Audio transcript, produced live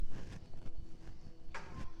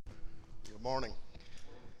Good morning.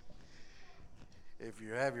 If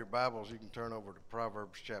you have your Bibles, you can turn over to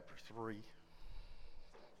Proverbs chapter 3.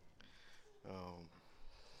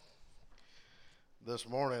 This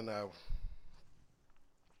morning, I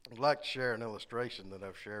would like to share an illustration that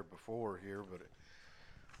I've shared before here, but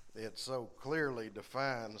it so clearly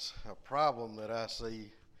defines a problem that I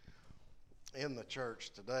see in the church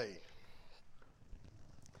today.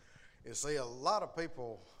 You see, a lot of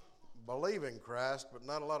people believe in Christ, but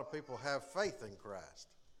not a lot of people have faith in Christ.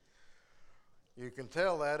 You can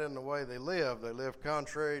tell that in the way they live. They live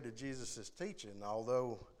contrary to Jesus' teaching,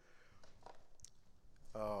 although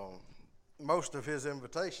most of his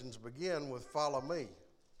invitations begin with "follow me."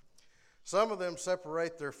 Some of them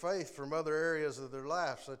separate their faith from other areas of their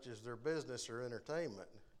life, such as their business or entertainment.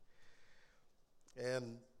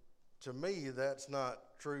 And to me, that's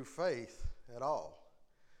not true faith at all.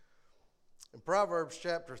 In Proverbs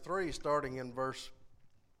chapter 3, starting in verse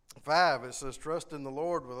 5, it says, "Trust in the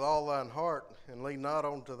Lord with all thine heart, and lean not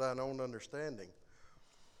unto thine own understanding.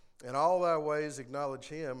 In all thy ways acknowledge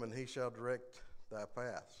him, and he shall direct thy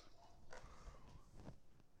paths."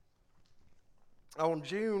 On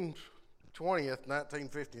June 20th,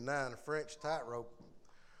 1959, a French tightrope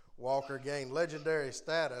walker gained legendary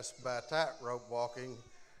status by tightrope walking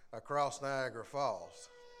across Niagara Falls.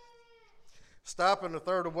 Stopping a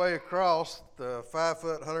third of the way across, the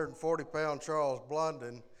 5-foot, 140-pound Charles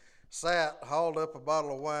Blondin sat, hauled up a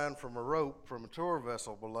bottle of wine from a rope from a tour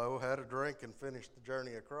vessel below, had a drink, and finished the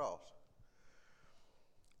journey across.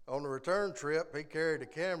 On the return trip, he carried a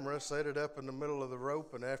camera, set it up in the middle of the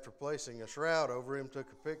rope, and after placing a shroud over him,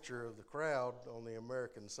 took a picture of the crowd on the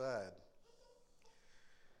American side.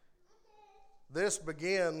 This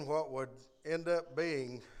began what would end up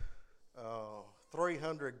being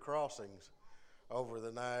 300 crossings over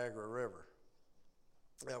the Niagara River.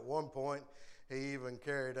 At one point, he even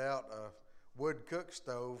carried out a wood cook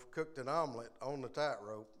stove, cooked an omelet on the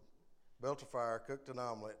tightrope, built a fire, cooked an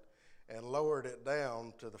omelet, and lowered it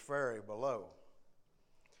down to the ferry below.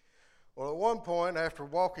 Well, at one point, after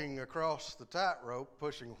walking across the tightrope,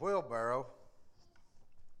 pushing a wheelbarrow,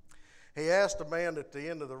 he asked a man at the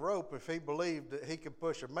end of the rope if he believed that he could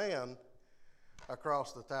push a man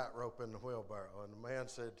across the tightrope in the wheelbarrow. And the man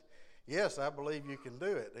said, "Yes, I believe you can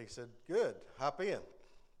do it." He said, "Good, hop in."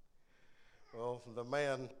 Well, the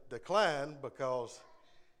man declined because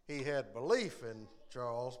he had belief in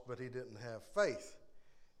Charles, but he didn't have faith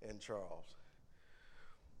in Charles.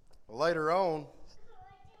 Later on,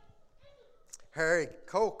 Harry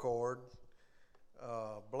Colcord,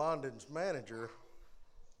 Blondin's manager,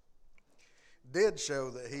 did show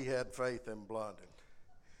that he had faith in Blondin.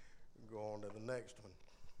 Go on to the next one.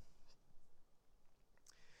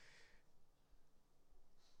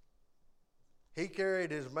 He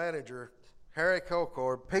carried his manager, Harry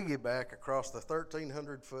Colcord, piggyback across the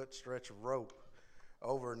 1,300-foot stretch of rope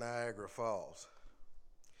over Niagara Falls.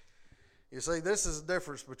 You see, this is the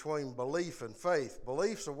difference between belief and faith.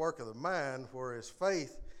 Belief's a work of the mind, whereas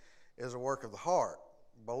faith is a work of the heart.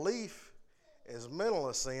 Belief is mental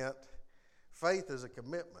assent. Faith is a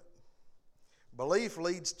commitment. Belief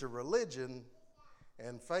leads to religion,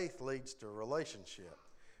 and faith leads to relationship.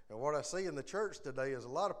 And what I see in the church today is a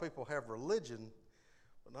lot of people have religion,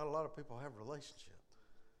 but not a lot of people have relationship.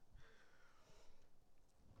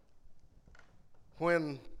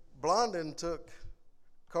 When Blondin took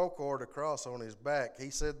Colcord across on his back, he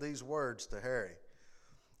said these words to Harry: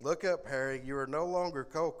 "Look up, Harry, you are no longer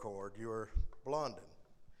Colcord, you are Blondin.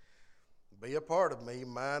 Be a part of me,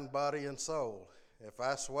 mind, body, and soul. If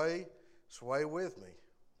I sway, sway with me.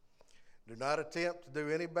 Do not attempt to do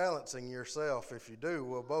any balancing yourself. If you do,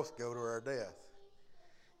 we'll both go to our death."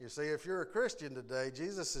 You see, if you're a Christian today,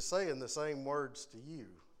 Jesus is saying the same words to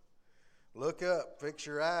you. Look up, fix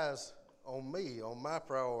your eyes on me, on my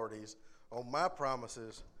priorities, on my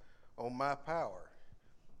promises, on my power.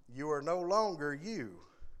 You are no longer you.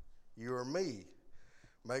 You are me.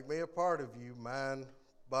 Make me a part of you, mind,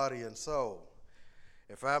 body, and soul.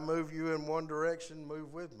 If I move you in one direction,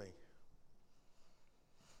 move with me.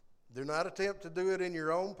 Do not attempt to do it in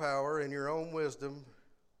your own power, in your own wisdom,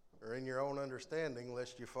 or in your own understanding,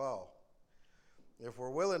 lest you fall. If we're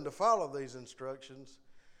willing to follow these instructions,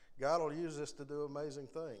 God will use us to do amazing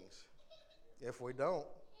things. If we don't,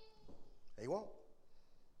 he won't.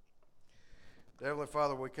 Heavenly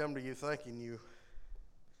Father, we come to you thanking you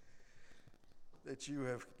that you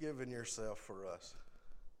have given yourself for us.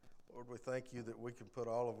 Lord, we thank you that we can put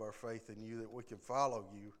all of our faith in you, that we can follow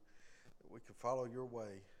you, that we can follow your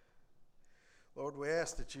way. Lord, we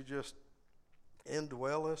ask that you just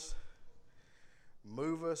indwell us,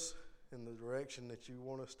 move us in the direction that you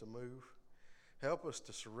want us to move. Help us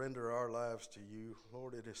to surrender our lives to you.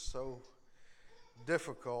 Lord, it is so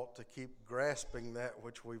difficult to keep grasping that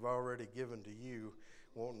which we've already given to you,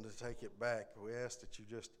 wanting to take it back. We ask that you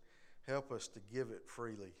just help us to give it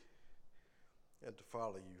freely and to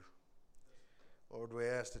follow you. Lord, we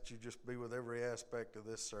ask that you just be with every aspect of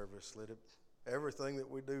this service. Let it, everything that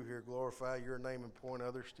we do here glorify your name and point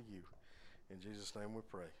others to you. In Jesus' name we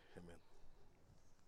pray. Amen.